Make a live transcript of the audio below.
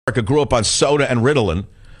America grew up on soda and Ritalin.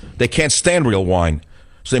 They can't stand real wine.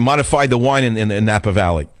 So they modified the wine in Napa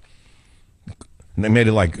Valley. And they made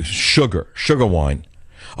it like sugar wine.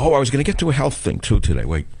 Oh, I was going to get to a health thing, too, today.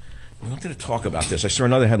 Wait. I wanted to talk about this. I saw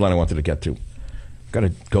another headline I wanted to get to. Got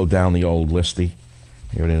to go down the old listy.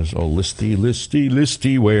 Here it is. Oh,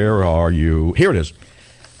 listy, where are you? Here it is.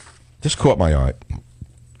 This caught my eye.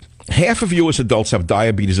 Half of you as adults have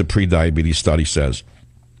diabetes, a pre-diabetes study says.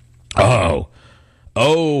 Oh,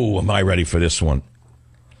 am I ready for this one?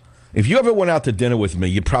 If you ever went out to dinner with me,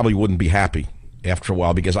 you probably wouldn't be happy after a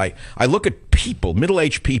while because I look at people,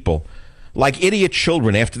 middle-aged people, like idiot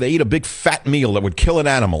children after they eat a big fat meal that would kill an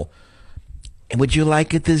animal. And would you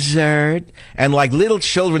like a dessert? And like little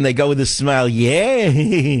children, they go with a smile,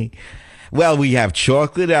 yeah. Well, we have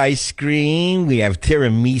chocolate ice cream. We have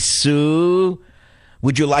tiramisu.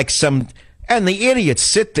 Would you like some? And the idiots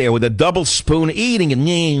sit there with a double spoon eating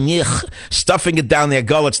and stuffing it down their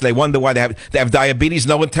gullets. They wonder why they have diabetes.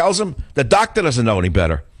 No one tells them. The doctor doesn't know any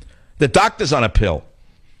better. The doctor's on a pill.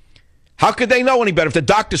 How could they know any better if the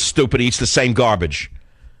doctor's stupid and eats the same garbage?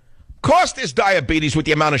 Of course there's diabetes with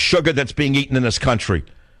the amount of sugar that's being eaten in this country.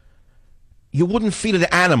 You wouldn't feed an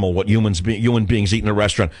animal what human beings eat in a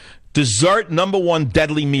restaurant. Dessert, #1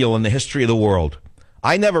 deadly meal in the history of the world.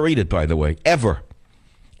 I never eat it, by the way. Ever.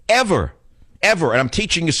 And I'm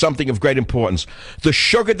teaching you something of great importance. The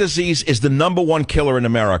sugar disease is the #1 killer in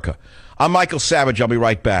America. I'm Michael Savage. I'll be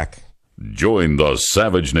right back. Join the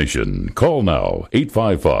Savage Nation. Call now,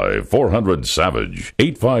 855-400-SAVAGE,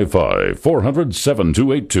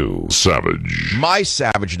 855-400-7282. Savage. My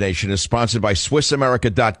Savage Nation is sponsored by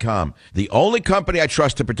SwissAmerica.com, the only company I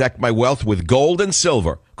trust to protect my wealth with gold and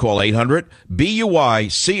silver. Call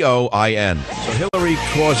 800-BUY-COIN. So Hillary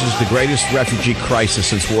causes the greatest refugee crisis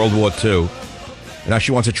since World War II. Now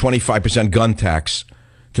she wants a 25% gun tax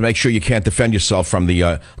to make sure you can't defend yourself from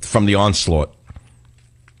the onslaught.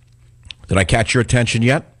 Did I catch your attention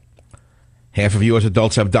yet? Half of you as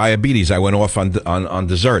adults have diabetes. I went off on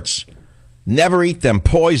desserts. Never eat them.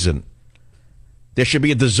 Poison. There should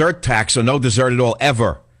be a dessert tax or no dessert at all,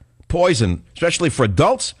 ever. Poison, especially for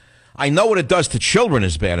adults. I know what it does to children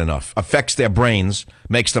is bad enough. Affects their brains,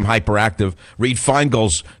 makes them hyperactive. Read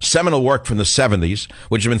Feingold's seminal work from the 70s,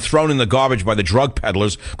 which have been thrown in the garbage by the drug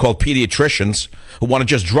peddlers called pediatricians who want to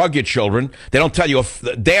just drug your children. They don't tell you a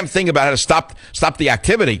damn thing about how to stop the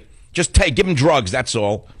activity. Just give them drugs, that's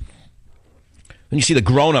all. Then you see the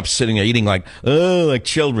grown-ups sitting there eating like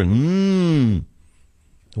children.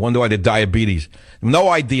 Wonder why they're diabetes. No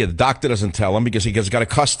idea. The doctor doesn't tell them because he's got a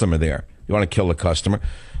customer there. You want to kill the customer.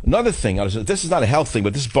 Another thing, this is not a health thing,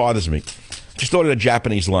 but this bothers me. Just ordered a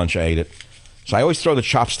Japanese lunch. I ate it. So I always throw the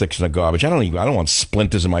chopsticks in the garbage. I don't want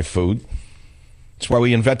splinters in my food. That's why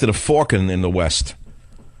we invented a fork in the West.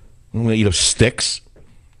 I'm going to eat sticks.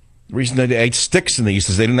 The reason they ate sticks in the East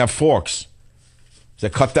is they didn't have forks. They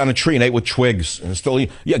cut down a tree and ate with twigs. And still,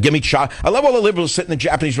 give me chop. I love all the liberals sitting in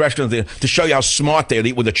Japanese restaurants to show you how smart they are to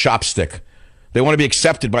eat with a chopstick. They want to be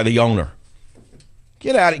accepted by the owner.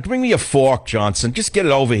 Get out of here. Bring me a fork, Johnson. Just get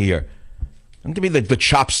it over here. And give me the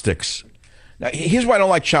chopsticks. Now, here's why I don't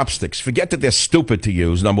like chopsticks. Forget that they're stupid to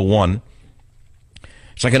use, #1.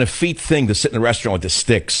 It's like an effete thing to sit in a restaurant with the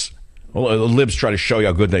sticks. Well, the libs try to show you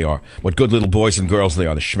how good they are. What good little boys and girls they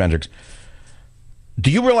are, the schmendricks.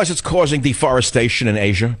 Do you realize it's causing deforestation in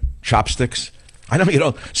Asia? Chopsticks? I know you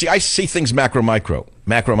don't. See, I see things macro, micro.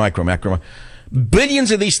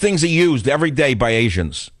 Billions of these things are used every day by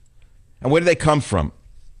Asians. And where do they come from?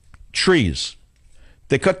 Trees.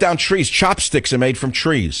 They cut down trees. Chopsticks are made from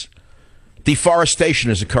trees.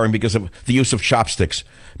 Deforestation is occurring because of the use of chopsticks.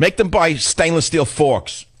 Make them buy stainless steel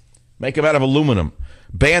forks. Make them out of aluminum.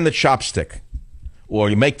 Ban the chopstick, or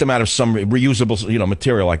you make them out of some reusable,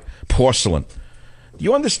 material like porcelain. Do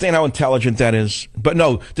you understand how intelligent that is? But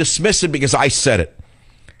no, dismiss it because I said it.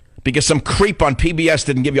 Because some creep on PBS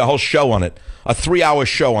didn't give you a whole show on it, a 3-hour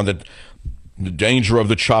show on the danger of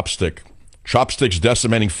the chopstick. Chopsticks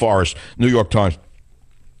decimating forests. New York Times.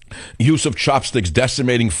 Use of chopsticks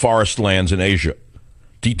decimating forest lands in Asia.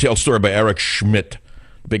 Detailed story by Eric Schmidt.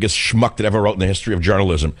 Biggest schmuck that ever wrote in the history of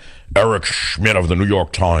journalism. Eric Schmidt of the New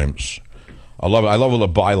York Times. I love it. I love all the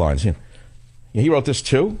bylines. He wrote this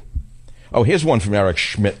too? Oh, here's one from Eric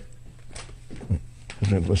Schmidt.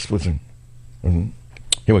 Listen.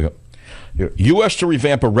 Here we go. U.S. to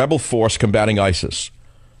revamp a rebel force combating ISIS.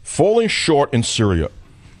 Falling short in Syria.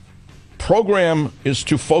 Program is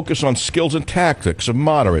to focus on skills and tactics of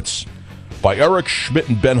moderates by Eric Schmidt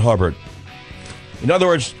and Ben Hubbard. In other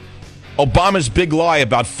words, Obama's big lie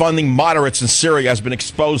about funding moderates in Syria has been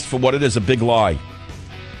exposed for what it is, a big lie.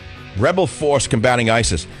 Rebel force combating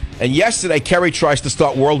ISIS. And yesterday, Kerry tries to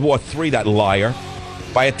start World War III, that liar,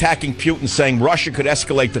 by attacking Putin, saying Russia could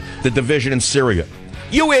escalate the division in Syria.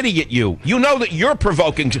 You idiot, you. You know that you're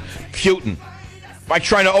provoking Putin by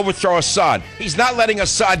trying to overthrow Assad. He's not letting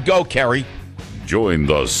Assad go, Kerry. Join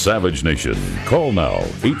the Savage Nation. Call now,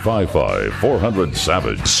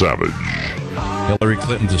 855-400-SAVAGE. Savage. Hillary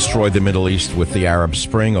Clinton destroyed the Middle East with the Arab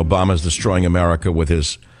Spring. Obama's destroying America with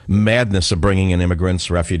his madness of bringing in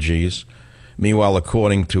immigrants, refugees. Meanwhile,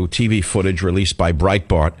 according to TV footage released by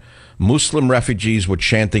Breitbart, Muslim refugees were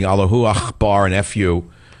chanting Allahu Akbar and FU,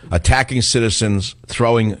 attacking citizens,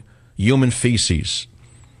 throwing human feces.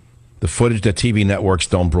 The footage that TV networks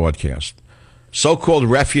don't broadcast. So-called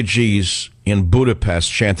refugees in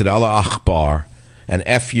Budapest chanted Allah Akbar and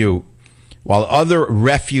FU, while other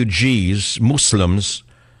refugees, Muslims,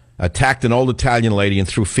 attacked an old Italian lady and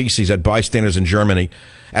threw feces at bystanders in Germany,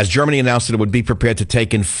 as Germany announced that it would be prepared to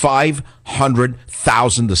take in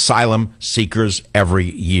 500,000 asylum seekers every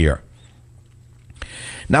year.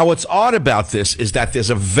 Now, what's odd about this is that there's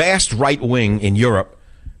a vast right wing in Europe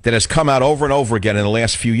that has come out over and over again in the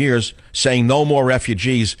last few years saying no more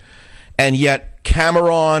refugees, and yet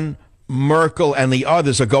Cameron, Merkel, and the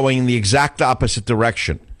others are going in the exact opposite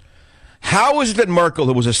direction. How is it that Merkel,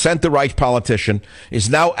 who was a center-right politician, is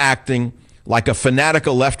now acting like a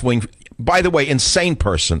fanatical left-wing, by the way, insane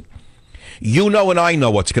person? You know and I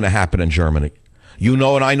know what's going to happen in Germany. You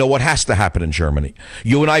know and I know what has to happen in Germany.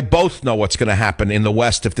 You and I both know what's going to happen in the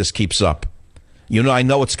West if this keeps up. You know, I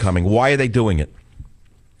know it's coming. Why are they doing it?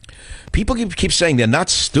 People keep saying they're not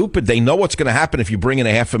stupid. They know what's going to happen if you bring in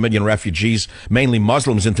 500,000 refugees, mainly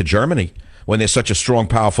Muslims, into Germany when there's such a strong,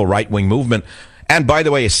 powerful right-wing movement. And by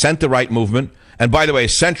the way, a center-right movement. And by the way, a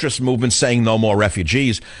centrist movement saying no more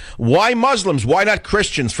refugees. Why Muslims? Why not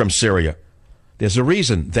Christians from Syria? There's a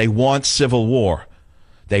reason. They want civil war.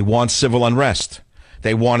 They want civil unrest.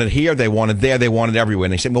 They want it here, they want it there, they want it everywhere.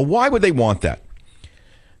 And they say, well, why would they want that?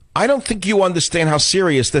 I don't think you understand how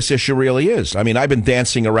serious this issue really is. I mean, I've been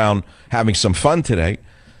dancing around having some fun today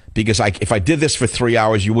because if I did this for 3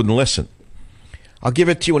 hours, you wouldn't listen. I'll give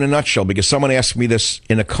it to you in a nutshell because someone asked me this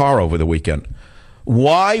in a car over the weekend.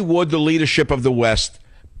 Why would the leadership of the West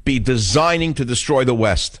be designing to destroy the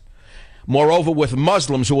West? Moreover, with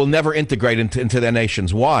Muslims who will never integrate into their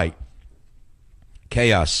nations. Why?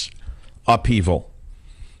 Chaos, upheaval,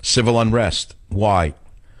 civil unrest. Why?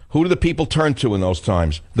 Who do the people turn to in those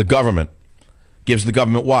times? The government. Gives the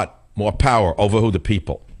government what? More power over who? The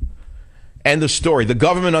people. End of story. The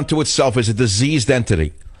government unto itself is a diseased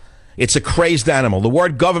entity. It's a crazed animal. The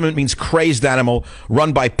word government means crazed animal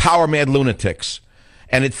run by power-mad lunatics.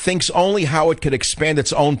 And it thinks only how it could expand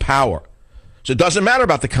its own power. So it doesn't matter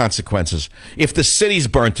about the consequences. If the city's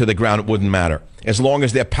burned to the ground, it wouldn't matter, as long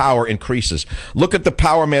as their power increases. Look at the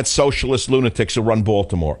power-mad socialist lunatics who run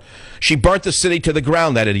Baltimore. She burnt the city to the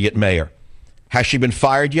ground, that idiot mayor. Has she been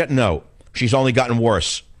fired yet? No. She's only gotten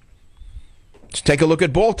worse. Let's take a look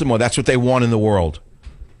at Baltimore. That's what they want in the world.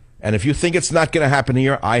 And if you think it's not going to happen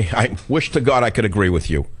here, I wish to God I could agree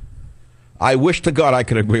with you. I wish to God I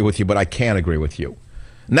could agree with you, but I can't agree with you.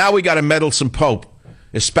 Now we got a meddlesome pope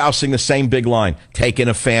espousing the same big line. Take in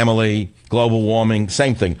a family, global warming,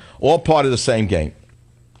 same thing. All part of the same game.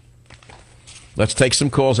 Let's take some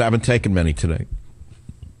calls. I haven't taken many today.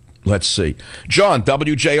 Let's see. John,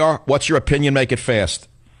 WJR, what's your opinion? Make it fast.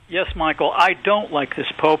 Yes, Michael, I don't like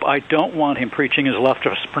this Pope. I don't want him preaching his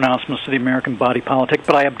leftist pronouncements to the American body politic,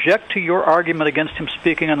 but I object to your argument against him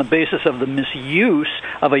speaking on the basis of the misuse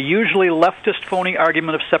of a usually leftist phony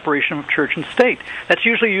argument of separation of church and state. That's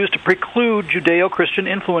usually used to preclude Judeo-Christian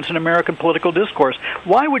influence in American political discourse.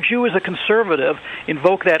 Why would you, as a conservative,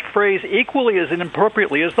 invoke that phrase equally as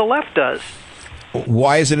inappropriately as the left does?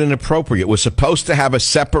 Why is it inappropriate? We're supposed to have a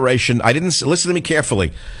separation. I didn't listen to me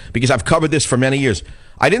carefully because I've covered this for many years.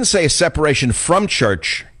 I didn't say a separation from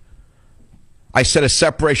church. I said a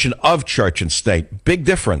separation of church and state. Big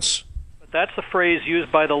difference. But that's the phrase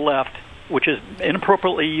used by the left, which is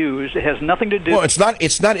inappropriately used. It has nothing to do... Well,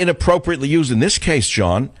 it's not inappropriately used in this case,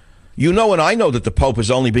 John. You know and I know that the Pope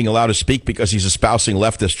is only being allowed to speak because he's espousing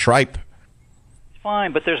leftist tripe.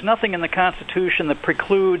 Fine, but there's nothing in the Constitution that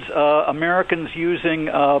precludes Americans using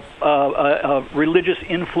religious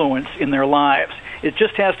influence in their lives. It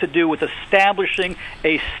just has to do with establishing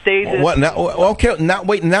a stated... What, now, okay, now,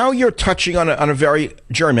 wait, now you're touching on a very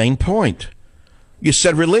germane point. You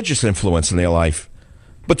said religious influence in their life.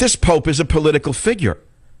 But this Pope is a political figure.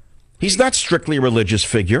 He's not strictly a religious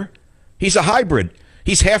figure. He's a hybrid.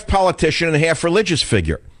 He's half politician and half religious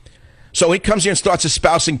figure. So when he comes here and starts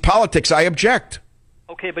espousing politics, I object.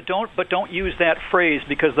 Okay, but don't use that phrase,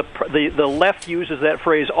 because the left uses that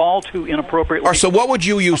phrase all too inappropriately. Or so what would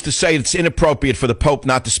you use to say it's inappropriate for the Pope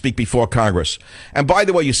not to speak before Congress? And by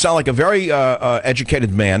the way, you sound like a very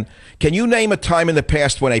educated man. Can you name a time in the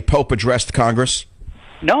past when a Pope addressed Congress?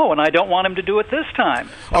 No, and I don't want him to do it this time.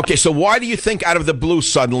 Okay, so why do you think out of the blue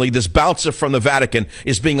suddenly this bouncer from the Vatican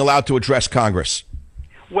is being allowed to address Congress?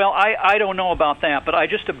 Well, I don't know about that, but I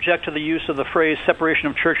just object to the use of the phrase separation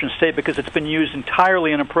of church and state because it's been used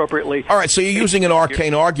entirely inappropriately. All right, so you're using an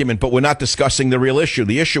arcane argument, but we're not discussing the real issue.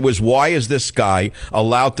 The issue is, why is this guy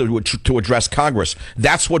allowed to address Congress?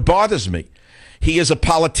 That's what bothers me. He is a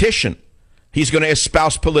politician. He's going to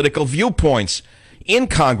espouse political viewpoints in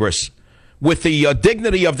Congress with the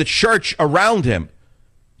dignity of the church around him.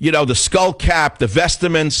 You know, the skull cap, the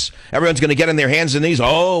vestments, everyone's going to get on their hands and knees.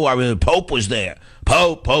 Oh, the Pope was there.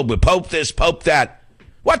 Pope this, Pope that.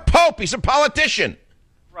 What Pope? He's a politician.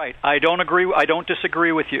 Right. I don't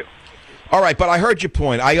disagree with you. All right, but I heard your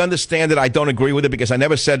point. I understand that I don't agree with it because I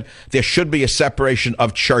never said there should be a separation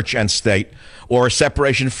of church and state or a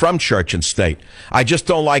separation from church and state. I just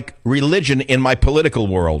don't like religion in my political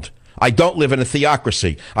world. I don't live in a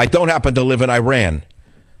theocracy. I don't happen to live in Iran.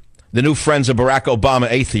 The new friends of Barack Obama,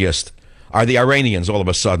 atheist, are the Iranians all of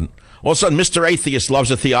a sudden. All of a sudden, Mr. Atheist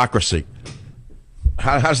loves a theocracy.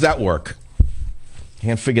 How's that work?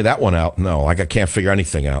 Can't figure that one out. No, I can't figure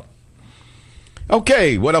anything out.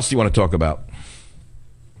 Okay, what else do you want to talk about?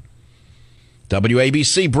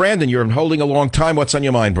 WABC, Brandon, you're holding a long time. What's on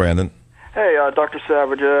your mind, Brandon? Hey, Dr.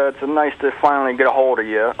 Savage, it's nice to finally get a hold of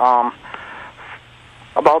you.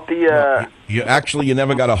 About the... you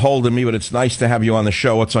never got a hold of me, but it's nice to have you on the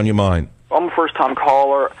show. What's on your mind? I'm a first-time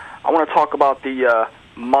caller. I want to talk about the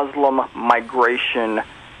Muslim migration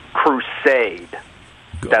crusade.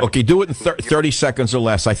 Okay, do it in 30 seconds or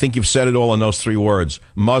less. I think you've said it all in those 3 words.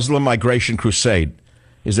 Muslim migration crusade.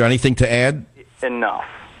 Is there anything to add? Enough.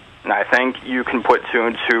 And I think you can put 2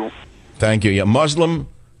 and 2. Thank you. Yeah, Muslim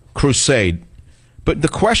crusade. But the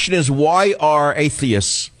question is, why are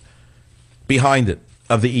atheists behind it,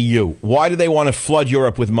 of the EU? Why do they want to flood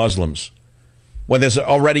Europe with Muslims when there's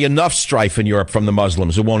already enough strife in Europe from the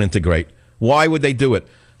Muslims who won't integrate? Why would they do it?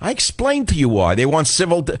 I explained to you why. They want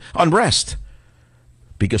civil unrest.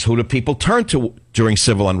 Because who do people turn to during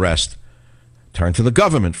civil unrest? Turn to the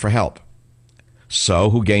government for help.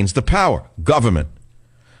 So who gains the power? Government.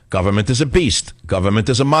 Government is a beast. Government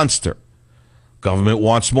is a monster. Government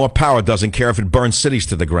wants more power, doesn't care if it burns cities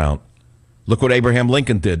to the ground. Look what Abraham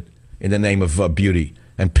Lincoln did in the name of beauty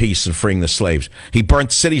and peace and freeing the slaves. He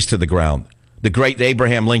burnt cities to the ground. The great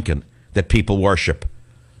Abraham Lincoln that people worship.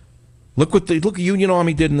 Look what the Union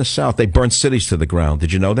Army did in the South. They burned cities to the ground.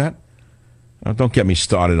 Did you know that? Don't get me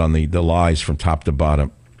started on the lies from top to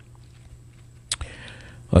bottom.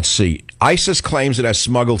 Let's see. ISIS claims it has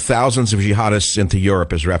smuggled thousands of jihadists into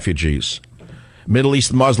Europe as refugees. Middle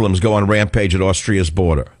East Muslims go on rampage at Austria's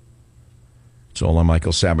border. It's all on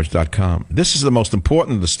michaelsavage.com. This is the most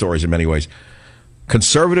important of the stories in many ways.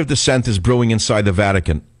 Conservative dissent is brewing inside the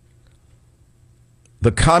Vatican.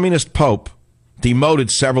 The communist Pope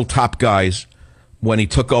demoted several top guys when he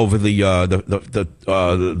took over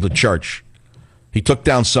the church. He took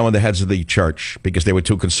down some of the heads of the church because they were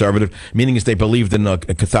too conservative, meaning is they believed in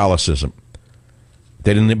Catholicism.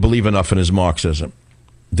 They didn't believe enough in his Marxism.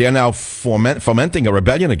 They're now fomenting a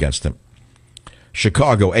rebellion against him.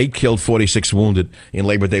 Chicago, 8 killed, 46 wounded in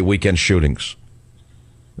Labor Day weekend shootings.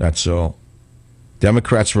 That's all.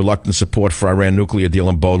 Democrats' reluctant support for Iran nuclear deal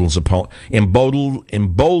emboldens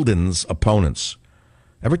opponents.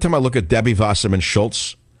 Every time I look at Debbie Wasserman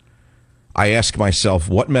Schultz, I ask myself,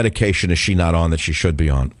 what medication is she not on that she should be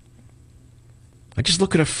on? I just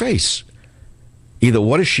look at her face. Either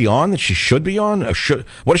what is she on that she should be on, or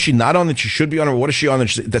what is she not on that she should be on, or what is she on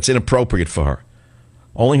that's inappropriate for her?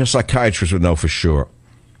 Only her psychiatrist would know for sure.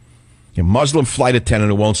 A Muslim flight attendant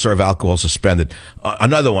who won't serve alcohol suspended.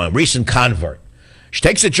 Another one, recent convert. She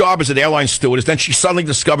takes a job as an airline stewardess, then she suddenly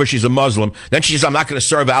discovers she's a Muslim. Then she says, I'm not going to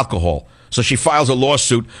serve alcohol. So she files a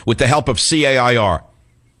lawsuit with the help of CAIR.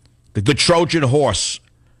 The Trojan horse,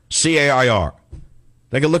 CAIR.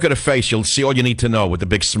 Take a look at her face. You'll see all you need to know with the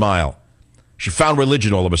big smile. She found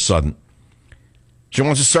religion all of a sudden. She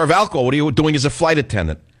wants to serve alcohol. What are you doing as a flight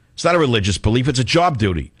attendant? It's not a religious belief. It's a job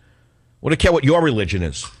duty. What do you care what your religion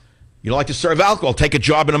is? You don't like to serve alcohol? Take a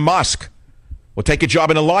job in a mosque. Or take a job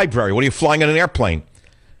in a library. What are you flying on an airplane?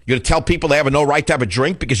 You're going to tell people they have no right to have a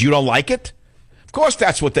drink because you don't like it? Of course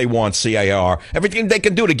that's what they want, CAR. Everything they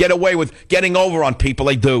can do to get away with getting over on people,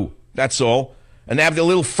 they do. That's all. And they have their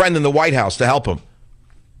little friend in the White House to help them.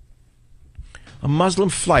 A Muslim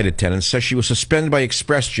flight attendant says she was suspended by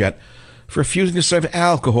ExpressJet for refusing to serve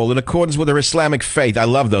alcohol in accordance with their Islamic faith. I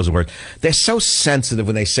love those words. They're so sensitive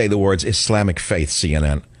when they say the words Islamic faith,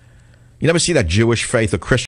 CNN. You never see that Jewish faith or Christian